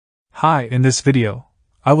Hi, in this video,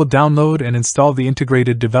 I will download and install the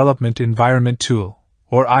Integrated Development Environment Tool,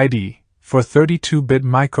 or IDE, for 32-bit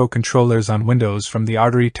microcontrollers on Windows from the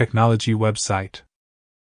Artery Technology website.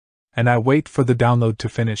 And I wait for the download to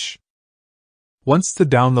finish. Once the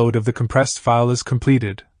download of the compressed file is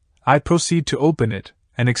completed, I proceed to open it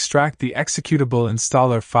and extract the executable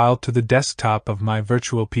installer file to the desktop of my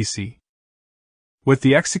virtual PC. With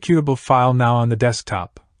the executable file now on the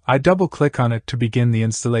desktop, I double-click on it to begin the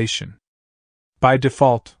installation. By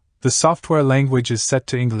default, the software language is set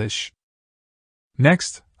to English.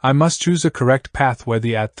 Next, I must choose a correct path where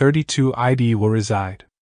the AT32 IDE will reside.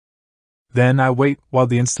 Then I wait while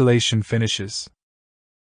the installation finishes.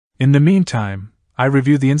 In the meantime, I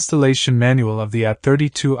review the installation manual of the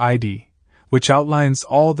AT32 IDE, which outlines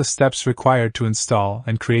all the steps required to install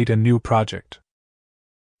and create a new project.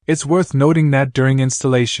 It's worth noting that during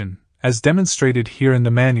installation, as demonstrated here in the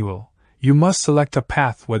manual, you must select a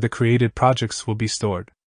path where the created projects will be stored.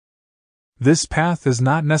 This path is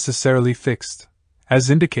not necessarily fixed. As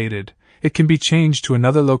indicated, it can be changed to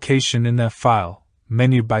another location in the File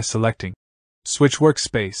menu by selecting Switch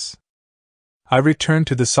Workspace. I return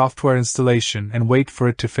to the software installation and wait for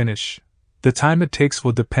it to finish. The time it takes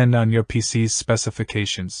will depend on your PC's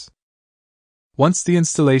specifications. Once the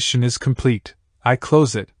installation is complete, I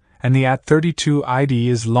close it, and the AT32 IDE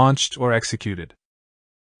is launched or executed.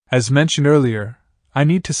 As mentioned earlier, I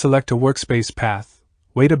need to select a workspace path,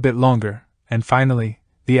 wait a bit longer, and finally,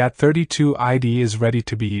 the AT32 IDE is ready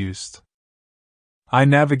to be used. I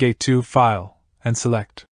navigate to File and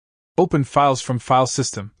select Open Files from File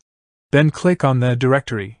System. Then click on the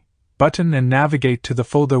Directory button and navigate to the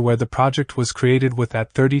folder where the project was created with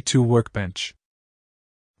AT32 Workbench.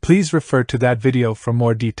 Please refer to that video for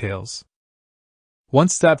more details.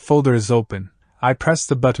 Once that folder is open, I press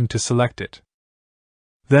the button to select it.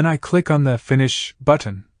 Then I click on the Finish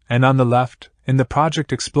button, and on the left, in the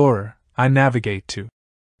Project Explorer, I navigate to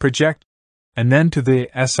Project, and then to the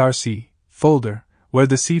SRC folder, where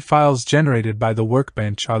the C files generated by the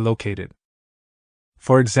Workbench are located.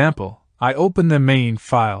 For example, I open the main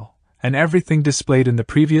file, and everything displayed in the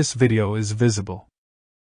previous video is visible.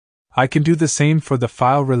 I can do the same for the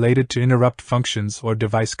file related to interrupt functions or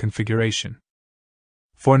device configuration.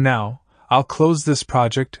 For now, I'll close this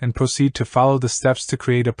project and proceed to follow the steps to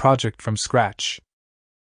create a project from scratch.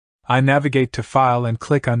 I navigate to File and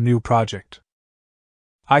click on New Project.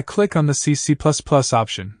 I click on the C++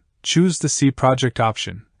 option, choose the C Project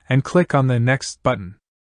option, and click on the Next button.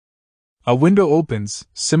 A window opens,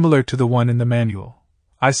 similar to the one in the manual.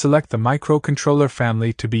 I select the microcontroller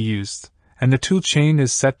family to be used, and the toolchain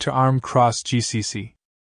is set to ARM Cross GCC.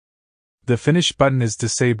 The Finish button is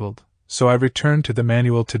disabled, so I return to the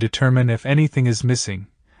manual to determine if anything is missing,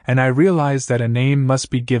 and I realize that a name must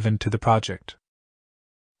be given to the project.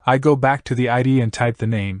 I go back to the IDE and type the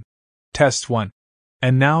name, Test1,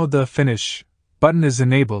 and now the Finish button is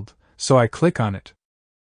enabled, so I click on it.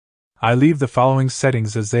 I leave the following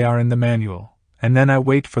settings as they are in the manual, and then I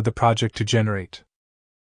wait for the project to generate.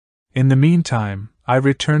 In the meantime, I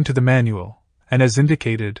return to the manual, and as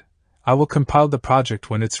indicated, I will compile the project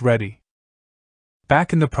when it's ready.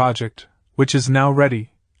 Back in the project, which is now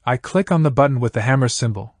ready, I click on the button with the hammer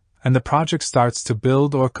symbol, and the project starts to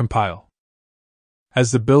build or compile.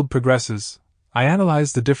 As the build progresses, I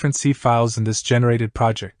analyze the different C files in this generated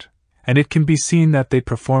project, and it can be seen that they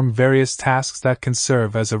perform various tasks that can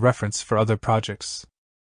serve as a reference for other projects.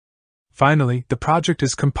 Finally, the project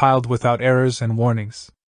is compiled without errors and warnings.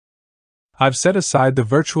 I've set aside the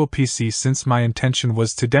virtual PC since my intention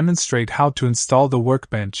was to demonstrate how to install the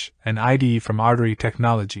Workbench and IDE from Artery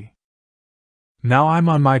Technology. Now I'm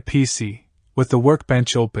on my PC, with the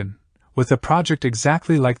Workbench open, with a project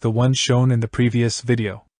exactly like the one shown in the previous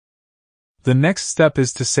video. The next step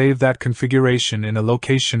is to save that configuration in a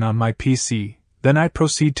location on my PC, then I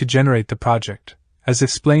proceed to generate the project, as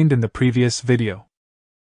explained in the previous video.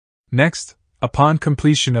 Next, upon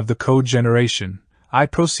completion of the code generation, I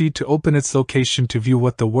proceed to open its location to view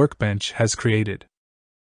what the Workbench has created.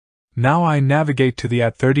 Now I navigate to the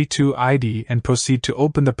AT32 IDE and proceed to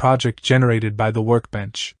open the project generated by the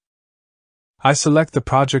Workbench. I select the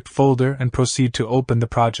project folder and proceed to open the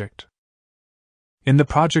project. In the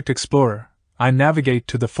Project Explorer, I navigate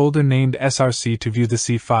to the folder named SRC to view the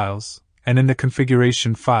C files, and in the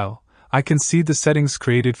configuration file, I can see the settings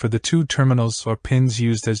created for the two terminals or pins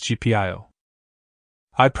used as GPIO.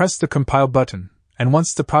 I press the Compile button, and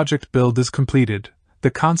once the project build is completed,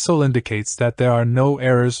 the console indicates that there are no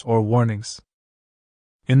errors or warnings.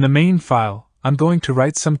 In the main file, I'm going to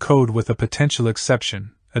write some code with a potential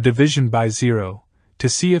exception, a division by 0, to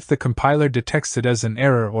see if the compiler detects it as an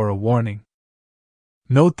error or a warning.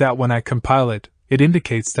 Note that when I compile it, it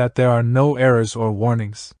indicates that there are no errors or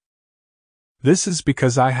warnings. This is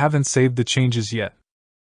because I haven't saved the changes yet.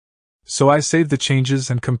 So I save the changes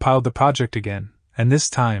and compile the project again, and this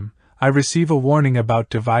time, I receive a warning about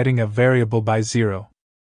dividing a variable by 0.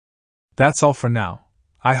 That's all for now.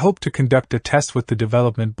 I hope to conduct a test with the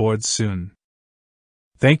development board soon.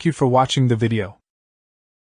 Thank you for watching the video.